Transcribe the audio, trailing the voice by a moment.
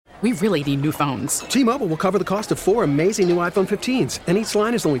We really need new phones. T-Mobile will cover the cost of 4 amazing new iPhone 15s, and each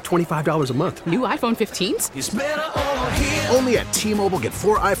line is only $25 a month. New iPhone 15s? It's better over here. Only at T-Mobile, get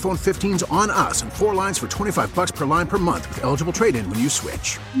 4 iPhone 15s on us and 4 lines for $25 per line per month with eligible trade-in when you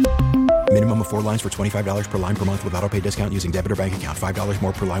switch. Minimum of 4 lines for $25 per line per month with autopay discount using debit or bank account. $5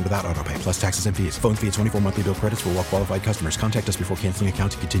 more per line without autopay, plus taxes and fees. Phone fee at 24 monthly bill credits for well-qualified customers. Contact us before canceling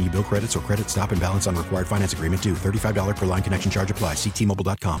account to continue bill credits or credit stop and balance on required finance agreement due. $35 per line connection charge applies. See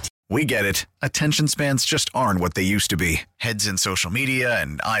T-Mobile.com. We get it. Attention spans just aren't what they used to be. Heads in social media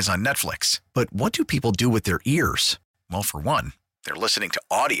and eyes on Netflix. But what do people do with their ears? Well, for one, they're listening to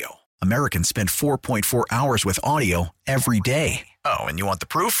audio. Americans spend 4.4 hours with audio every day. Oh, and you want the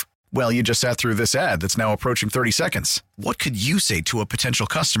proof? Well, you just sat through this ad that's now approaching 30 seconds. What could you say to a potential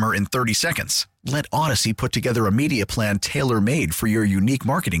customer in 30 seconds? Let Odyssey put together a media plan tailor-made for your unique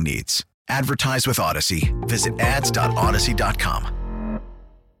marketing needs. Advertise with Odyssey. Visit ads.odyssey.com.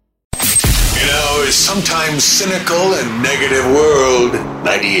 You know, a sometimes cynical and negative world,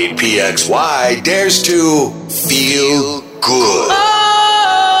 98PXY dares to feel good.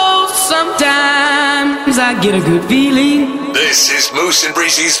 Oh, sometimes I get a good feeling. This is Moose and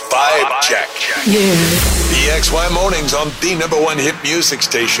Breezy's Vibe Check. Yeah. PXY mornings on the #1 hit music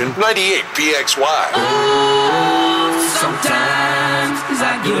station, 98PXY. Oh, sometimes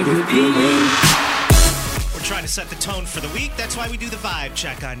I get a good feeling. Trying to set the tone for the week. That's why we do the Vibe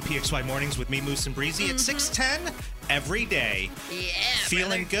Check on PXY Mornings with me, Moose and Breezy at 6:10 every day. Yeah,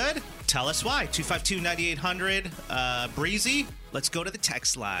 Feeling good? Tell us why. 252-9800. Breezy, let's go to the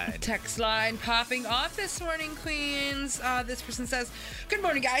text line. Text line popping off this morning, Queens. This person says, "Good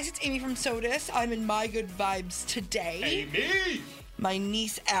morning, guys. It's Amy from Sodus. I'm in my good vibes today. Amy! My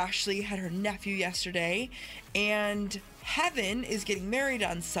niece Ashley had her nephew yesterday, and Heaven is getting married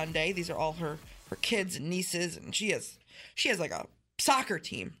on Sunday. These are all her kids and nieces, and she has like a soccer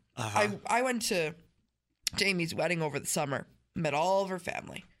team. I went to Amy's wedding over the summer, met all of her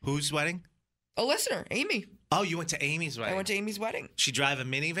family. Whose wedding? A listener, Amy. Oh, you went to Amy's wedding. I went to Amy's wedding. She drive a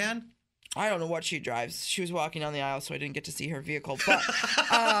minivan? I don't know what she drives. She was walking down the aisle, so I didn't get to see her vehicle. But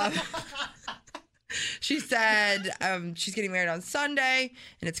she said she's getting married on Sunday,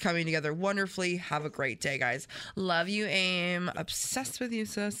 and it's coming together wonderfully. Have a great day, guys. Love you, Aim. Obsessed with you,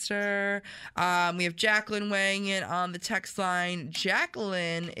 sister. We have Jacqueline weighing in on the text line.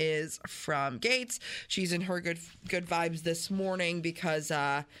 Jacqueline is from Gates. She's in her good vibes this morning because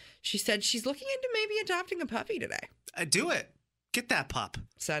she said she's looking into maybe adopting a puppy today. Do it. Get that pup.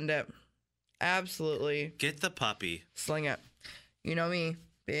 Send it. Absolutely. Get the puppy. Sling it. You know me.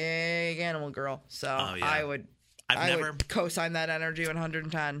 Big animal girl, so yeah. I would co-sign that energy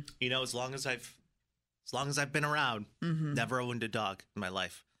 110. You know, as long as I've been around, never owned a dog in my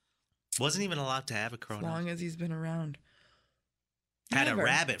life. Wasn't even allowed to have a Corona. As long as he's been around. Had a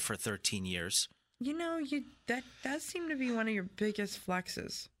rabbit for 13 years. You know, that does seem to be one of your biggest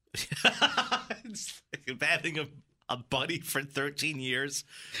flexes. It's like having a buddy for 13 years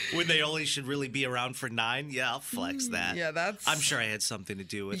when they only should really be around for 9. Yeah, I'll flex that. Yeah, I'm sure I had something to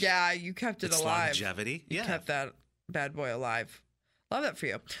do with. Yeah, you kept it alive. Longevity. You kept that bad boy alive. Love that for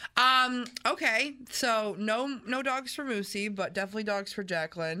you. Okay, so no dogs for Moosey, but definitely dogs for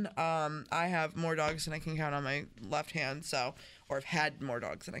Jacqueline. I have more dogs than I can count on my left hand, or I've had more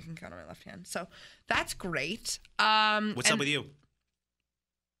dogs than I can count on my left hand. So that's great. What's up with you?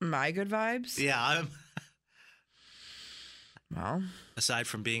 My good vibes? Yeah, Well, aside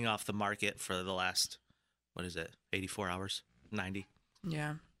from being off the market for the last, 84 hours? 90?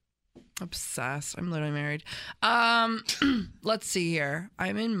 Yeah. Obsessed. I'm literally married. Let's see here.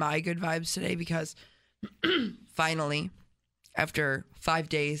 I'm in my good vibes today because finally, after 5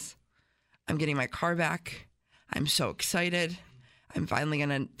 days, I'm getting my car back. I'm so excited. I'm finally going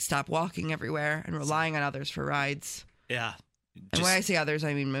to stop walking everywhere and relying on others for rides. Yeah. And when I say others,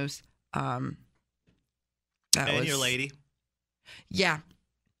 I mean Moose. Your lady. Yeah.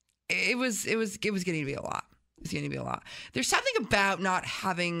 It was getting to be a lot. It's going to be a lot. There's something about not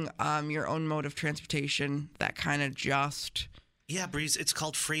having your own mode of transportation that kind of just... Yeah, Breeze, it's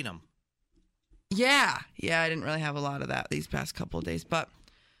called freedom. Yeah. Yeah, I didn't really have a lot of that these past couple of days, but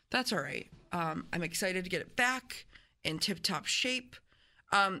that's all right. I'm excited to get it back in tip-top shape.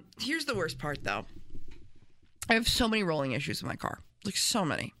 Here's the worst part, though. I have so many rolling issues with my car. Like, so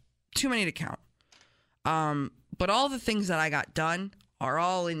many. Too many to count. But all the things that I got done are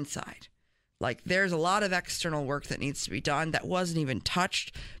all inside. Like, there's a lot of external work that needs to be done that wasn't even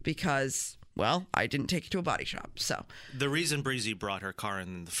touched because well, I didn't take it to a body shop. So The reason Breezy brought her car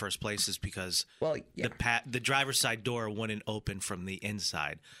in the first place is because the driver's side door wouldn't open from the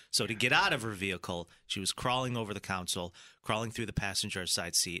inside. So to get out of her vehicle, she was crawling over the console, crawling through the passenger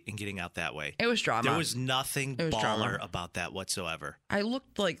side seat, and getting out that way. It was drama. There was nothing baller about that whatsoever. I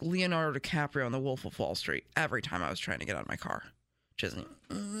looked like Leonardo DiCaprio in The Wolf of Wall Street every time I was trying to get out of my car.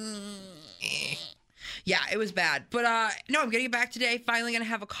 Yeah, it was bad. But no, I'm getting it back today. Finally going to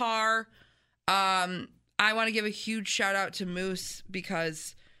have a car. I want to give a huge shout out to Moose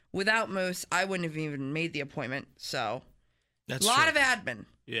because without Moose, I wouldn't have even made the appointment. So That's a lot true. of admin.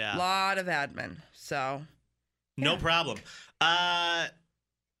 Yeah. A lot of admin. So No problem. Let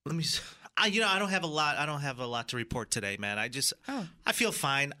me. I don't have a lot. I don't have a lot to report today, man. I feel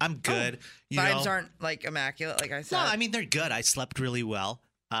fine. I'm good. Vibes aren't like immaculate, like I said. No, I mean they're good. I slept really well.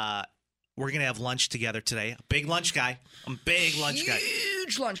 We're gonna have lunch together today. Big lunch guy. I'm a big lunch guy.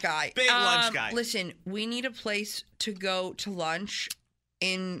 Huge lunch guy. Big lunch guy. Listen, we need a place to go to lunch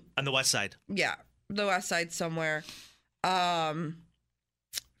on the west side. Yeah, the west side somewhere. That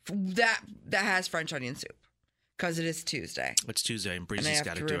has French onion soup because it is Tuesday. It's Tuesday, and Breezy's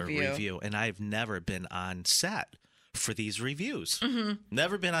got to do a review. And I've never been on set for these reviews. Mm-hmm.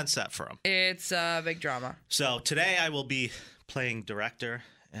 Never been on set for them. It's a big drama. So today I will be playing director,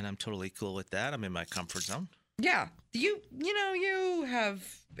 and I'm totally cool with that. I'm in my comfort zone. Yeah, you have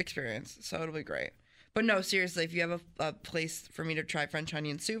experience, so it'll be great. But no, seriously, if you have a place for me to try French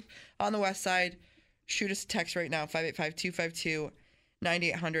onion soup on the west side, shoot us a text right now,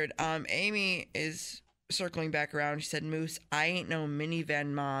 585-252-9800. Amy is circling back around. She said, Moose, I ain't no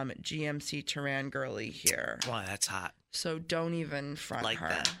minivan mom, GMC Terran girly here. Wow, that's hot. So don't even front like her.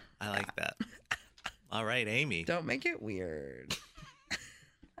 That. I like that. All right, Amy. Don't make it weird.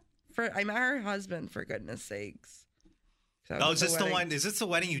 I met her husband, for goodness sakes. Is this the one? Is this the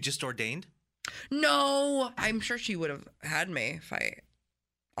wedding you just ordained? No, I'm sure she would have had me if I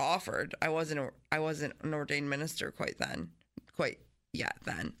offered. I wasn't an ordained minister quite yet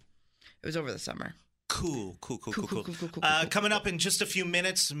then. It was over the summer. Cool. Coming up in just a few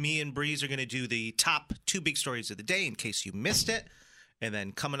minutes, me and Breeze are going to do the top 2 big stories of the day in case you missed it. And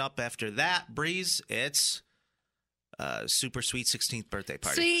then coming up after that, Breeze, it's super sweet 16th birthday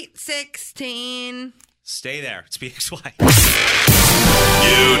party. Sweet 16. Stay there. It's BXY.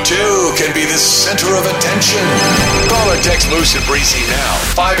 You too can be the center of attention. Call or text Moose and Breezy now.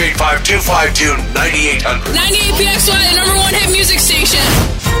 585-252-9800. 98 PXY, the number 1 hit music station.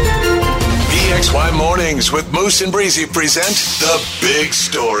 BXY Mornings with Moose and Breezy present the big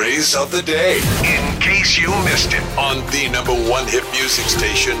stories of the day. In case you missed it. On the number 1 hit music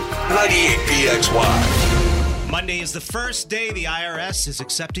station, 98 BXY. Monday is the first day the IRS is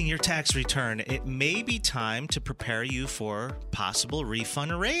accepting your tax return. It may be time to prepare you for possible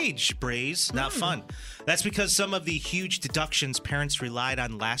refund rage, Breeze. Not fun. That's because some of the huge deductions parents relied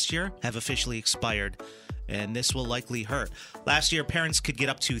on last year have officially expired, and this will likely hurt. Last year, parents could get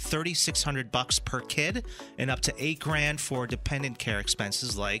up to $3,600 per kid and up to $8,000 for dependent care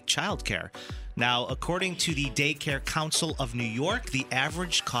expenses like childcare. Now, according to the Daycare Council of New York, the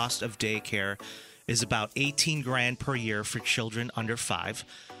average cost of daycare is about $18,000 per year for children under 5.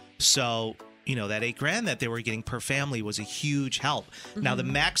 So, that $8,000 that they were getting per family was a huge help. Mm-hmm. Now, the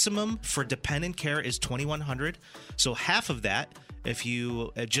maximum for dependent care is $2,100. So half of that, if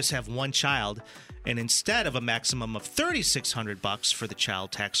you just have one child, and instead of a maximum of $3,600 for the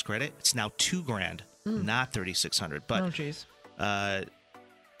child tax credit, it's now $2,000, not $3,600. But, oh, jeez.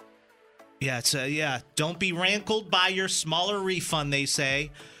 Don't be rankled by your smaller refund, they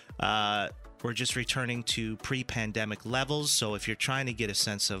say. We're just returning to pre-pandemic levels. So if you're trying to get a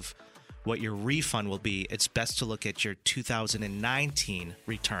sense of what your refund will be, it's best to look at your 2019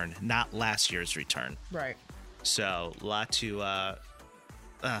 return, not last year's return. Right. So a lot to,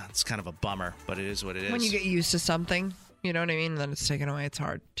 it's kind of a bummer, but it is what it is. When you get used to something, you know what I mean? Then it's taken away. It's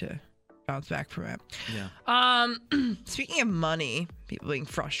hard to bounce back from it. Yeah. Speaking of money, people being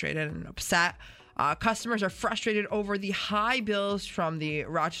frustrated and upset. Customers are frustrated over the high bills from the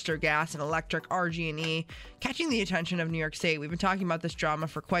Rochester Gas and Electric RG&E catching the attention of New York State. We've been talking about this drama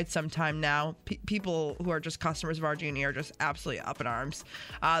for quite some time now. People who are just customers of RG&E are just absolutely up in arms.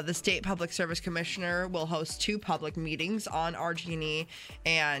 The State Public Service Commissioner will host 2 public meetings on RG&E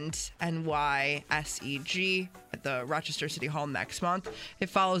and NYSEG at the Rochester City Hall next month. It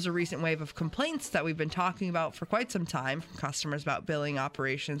follows a recent wave of complaints that we've been talking about for quite some time from customers about billing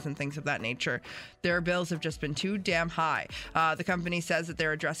operations and things of that nature. Their bills have just been too damn high. The company says that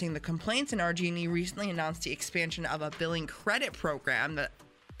they're addressing the complaints, and RG&E recently announced the expansion of a billing credit program that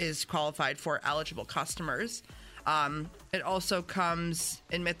is qualified for eligible customers. It also comes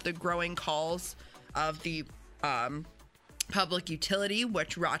amid the growing calls of the public utility,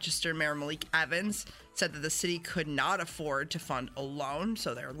 which Rochester Mayor Malik Evans said that the city could not afford to fund alone,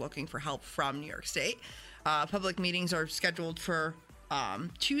 so they're looking for help from New York State. Public meetings are scheduled for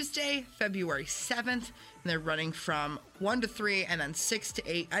Tuesday, February 7th, and they're running from 1 to 3 and then 6 to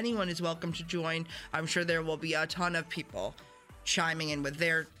 8. Anyone is welcome to join. I'm sure there will be a ton of people chiming in with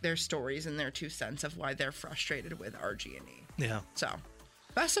their stories and their 2 cents of why they're frustrated with RG&E. Yeah. So,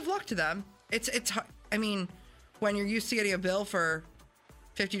 best of luck to them. It's I mean, when you're used to getting a bill for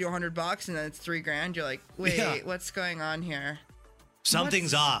 $50 to $100 and then it's $3,000, you're like, wait, what's going on here?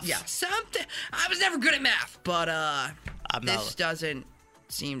 Something's off. Yeah, something. I was never good at math, but this doesn't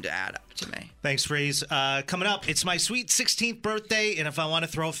seem to add up to me. Thanks, Freeze. Coming up, it's my sweet 16th birthday, and if I want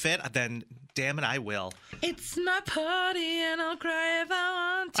to throw a fit, then damn it, I will. It's my party, and I'll cry if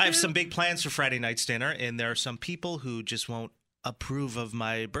I want to. I have some big plans for Friday night's dinner, and there are some people who just won't approve of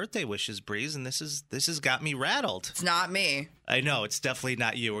my birthday wishes, Breeze, and this has got me rattled. It's not me. I know, it's definitely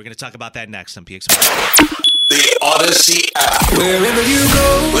not you. We're going to talk about that next on PX. The Odyssey app. Wherever you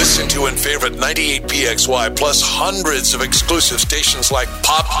go. Listen to and favorite 98PXY plus hundreds of exclusive stations like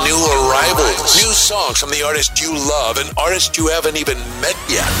Pop New Arrivals. New songs from the artist you love and artists you haven't even met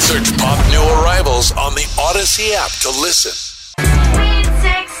yet. Search Pop New Arrivals on the Odyssey app to listen. Sweet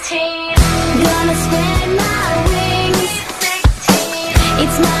 16, gonna spread my wings. 16,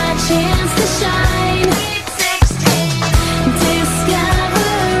 it's my chance to shine. Sweet 16,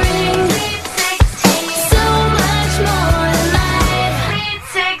 discovering. So much more life.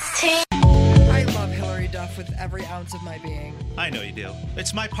 Sweet 16. I love Hillary Duff with every ounce of my being. I know you do.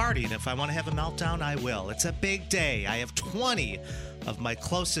 It's my party, and if I want to have a meltdown, I will. It's a big day. I have 20 of my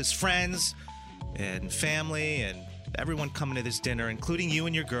closest friends and family and everyone coming to this dinner, including you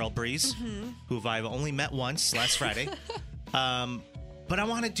and your girl, Breeze, who I've only met once last Friday. But I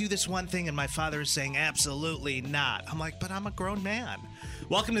want to do this one thing, and my father is saying, absolutely not. I'm like, but I'm a grown man.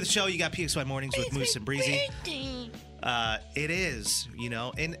 Welcome to the show. You got PXY Mornings with Moose and Breezy. It is,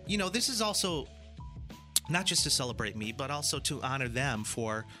 and, this is also not just to celebrate me, but also to honor them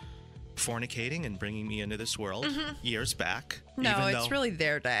for fornicating and bringing me into this world years back. No, it's really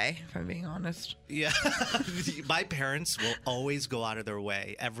their day, if I'm being honest. Yeah. My parents will always go out of their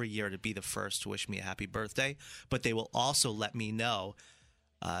way every year to be the first to wish me a happy birthday, but they will also let me know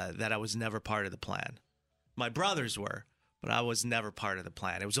that I was never part of the plan. My brothers were, but I was never part of the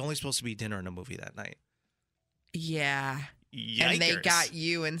plan. It was only supposed to be dinner and a movie that night. Yeah. Yikers. And they got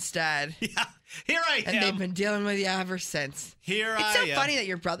you instead. Yeah. Here I am. And they've been dealing with you ever since. It's so funny that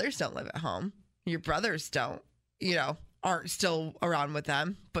your brothers don't live at home. Your brothers don't, aren't still around with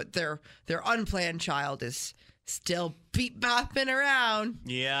them, but their unplanned child is still beat-bopping around.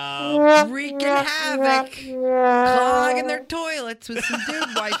 Yeah. Wreaking havoc. Clogging their toilets with some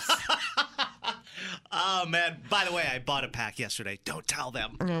dude wipes. Oh, man. By the way, I bought a pack yesterday. Don't tell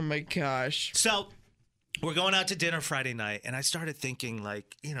them. Oh, my gosh. So we're going out to dinner Friday night, and I started thinking,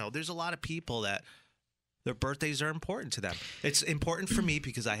 there's a lot of people that their birthdays are important to them. It's important for me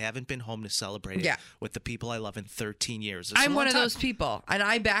because I haven't been home to celebrate it with the people I love in 13 years. I'm one of those people, and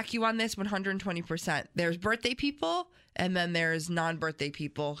I back you on this 120%. There's birthday people, and then there's non-birthday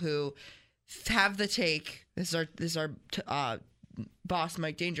people who have the take. This is our boss,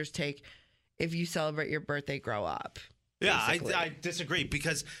 Mike Danger's take. If you celebrate your birthday, grow up. Yeah, I disagree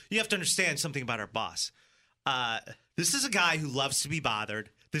because you have to understand something about our boss. This is a guy who loves to be bothered.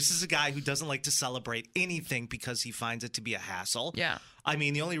 This is a guy who doesn't like to celebrate anything because he finds it to be a hassle. Yeah. I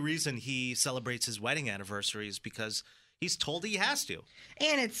mean, the only reason he celebrates his wedding anniversary is because he's told he has to.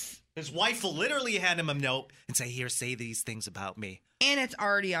 And his wife will literally hand him a note and say, here, say these things about me. And it's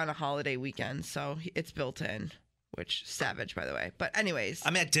already on a holiday weekend, so it's built in. Which, savage, by the way. But anyways.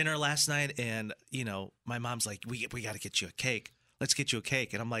 I'm at dinner last night, and, my mom's like, we got to get you a cake. Let's get you a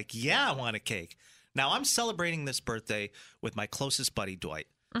cake. And I'm like, yeah, I want a cake. Now, I'm celebrating this birthday with my closest buddy, Dwight.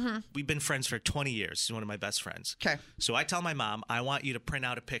 Mm-hmm. We've been friends for 20 years. He's one of my best friends. Okay. So I tell my mom, I want you to print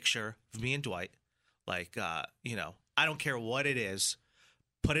out a picture of me and Dwight. Like, I don't care what it is.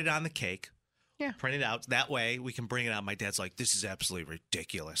 Put it on the cake. Yeah. Print it out. That way, we can bring it out. My dad's like, this is absolutely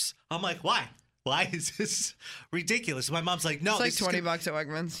ridiculous. I'm like, why? Why is this ridiculous? My mom's like, no. It's like $20 at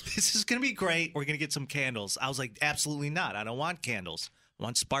Wegmans. This is going to be great. We're going to get some candles. I was like, absolutely not. I don't want candles. I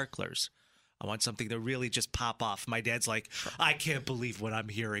want sparklers. I want something to really just pop off. My dad's like, I can't believe what I'm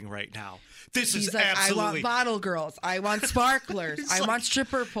hearing right now. He's like, absolutely. I want bottle girls. I want sparklers. I want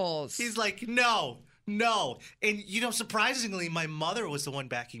stripper poles. He's like, no. And, surprisingly, my mother was the one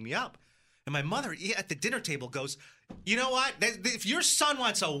backing me up. And my mother at the dinner table goes, you know what? If your son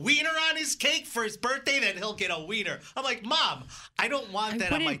wants a wiener on his cake for his birthday, then he'll get a wiener. I'm like, Mom, I don't want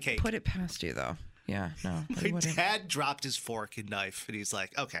that on my cake. Put it past you, though. Yeah, no. My dad dropped his fork and knife, and he's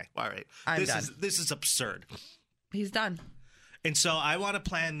like, okay, all right. I'm done. This is absurd. He's done. And so I want to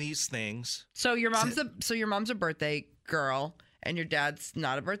plan these things. So your mom's a birthday girl, and your dad's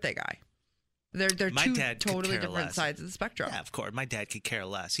not a birthday guy. They're My two dad could totally care different less. sides of the spectrum. Yeah, of course. My dad could care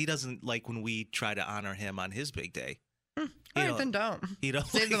less. He doesn't like when we try to honor him on his big day. All right, then don't. You know,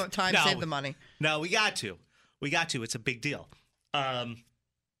 Save the time, save the money. No, we got to. It's a big deal.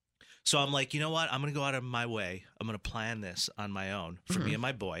 So I'm like, you know what? I'm going to go out of my way. I'm going to plan this on my own for me and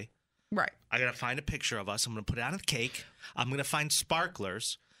my boy. Right. I got to find a picture of us. I'm going to put it on a cake. I'm going to find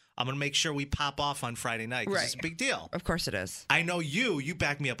sparklers. I'm going to make sure we pop off on Friday night because it's a big deal. Of course it is. I know you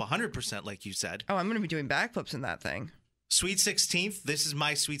back me up 100% like you said. Oh, I'm going to be doing backflips in that thing. Sweet 16th. This is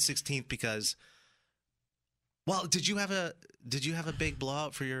my Sweet 16th because, well, did you have a big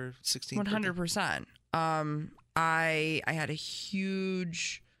blowout for your 16th? 100%. I had a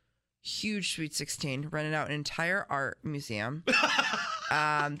huge Sweet 16, rented out an entire art museum.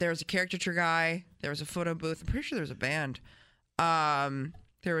 There was a caricature guy. There was a photo booth. I'm pretty sure there was a band.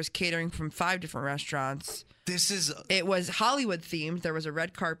 There was catering from 5 different restaurants. It was Hollywood themed. There was a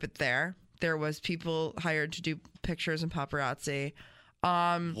red carpet there. There was people hired to do pictures and paparazzi.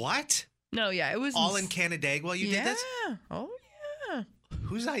 What? No, yeah, it was all in Canandaigua. You did this? Yeah. Oh, yeah.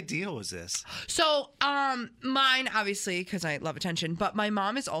 Whose idea was this? So, mine, obviously, because I love attention, but my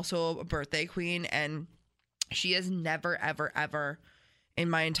mom is also a birthday queen, and she has never, ever, ever in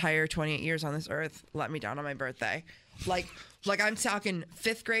my entire 28 years on this earth let me down on my birthday. Like I'm talking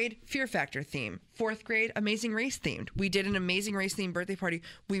 5th grade, Fear Factor theme. 4th grade, Amazing Race themed. We did an Amazing Race themed birthday party.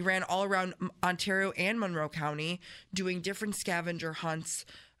 We ran all around Ontario and Monroe County doing different scavenger hunts.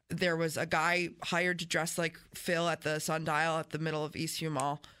 There was a guy hired to dress like Phil at the Sundial at the middle of Eastview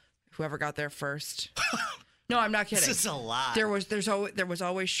Mall. Whoever got there first. No, I'm not kidding. This is a lot. There was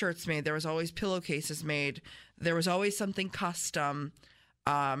always shirts made. There was always pillowcases made. There was always something custom.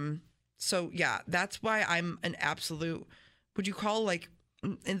 So yeah, that's why I'm an absolute. Would you call like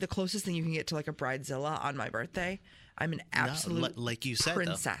in the closest thing you can get to like a bridezilla on my birthday? I'm an absolute like you said,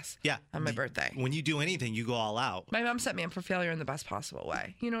 princess. Yeah, on my birthday. When you do anything, you go all out. My mom set me up for failure in the best possible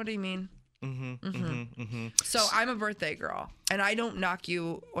way. You know what I mean? So I'm a birthday girl, and I don't knock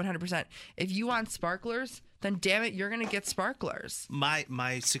you 100%. If you want sparklers, then damn it, you're gonna get sparklers. My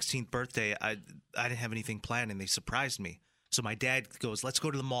 16th birthday, I didn't have anything planned, and they surprised me. So my dad goes, "Let's go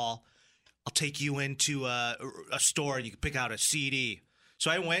to the mall. I'll take you into a store. You can pick out a CD."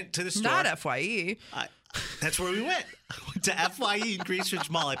 So I went to the store. Not FYE. That's where we went. I went to FYE in Greenwich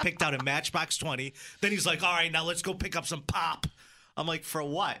Mall. I picked out a Matchbox 20. Then he's like, all right, now let's go pick up some pop. I'm like, for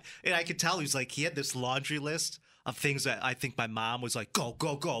what? And I could tell he's like, he had this laundry list of things that I think my mom was like, go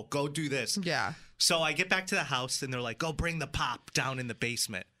do this. Yeah. So I get back to the house and they're like, go bring the pop down in the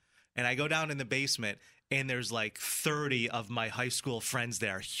basement. And I go down in the basement and there's like 30 of my high school friends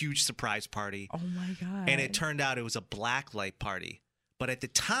there. Huge surprise party. Oh my God. And it turned out it was a blacklight party. But at the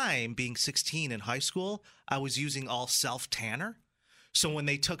time, being 16 in high school, I was using all self-tanner. So when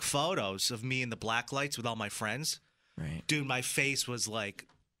they took photos of me in the black lights with all my friends, right, dude, my face was like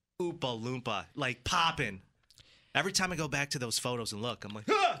Oompa Loompa, like popping. Every time I go back to those photos and look, I'm like,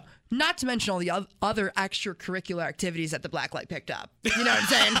 ah! Not to mention all the other extracurricular activities that the blacklight picked up. You know what I'm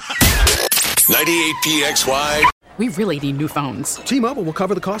saying? 98PXY. We really need new phones. T-Mobile will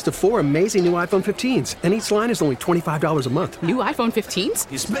cover the cost of 4 amazing new iPhone 15s, and each line is only $25 a month. New iPhone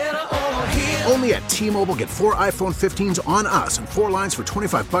 15s? It's better over here. Only at T-Mobile, get 4 iPhone 15s on us and 4 lines for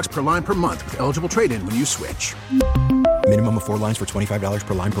 $25 per line per month with eligible trade-in when you switch. Minimum of 4 lines for $25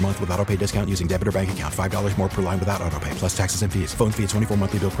 per line per month with autopay discount using debit or bank account. $5 more per line without autopay, plus taxes and fees. Phone fee at 24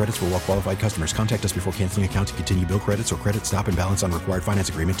 monthly bill credits for well-qualified customers. Contact us before canceling account to continue bill credits or credit stop and balance on required finance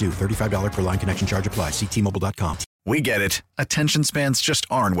agreement due. $35 per line connection charge applies. See T-Mobile.com. We get it. Attention spans just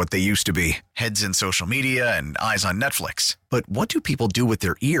aren't what they used to be. Heads in social media and eyes on Netflix. But what do people do with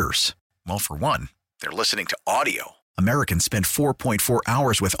their ears? Well, for one, they're listening to audio. Americans spend 4.4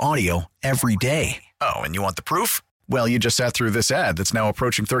 hours with audio every day. Oh, and you want the proof? Well, you just sat through this ad that's now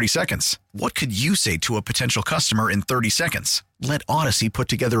approaching 30 seconds. What could you say to a potential customer in 30 seconds? Let Odyssey put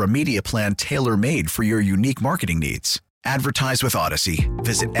together a media plan tailor-made for your unique marketing needs. Advertise with Odyssey.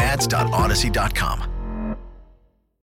 Visit ads.odyssey.com.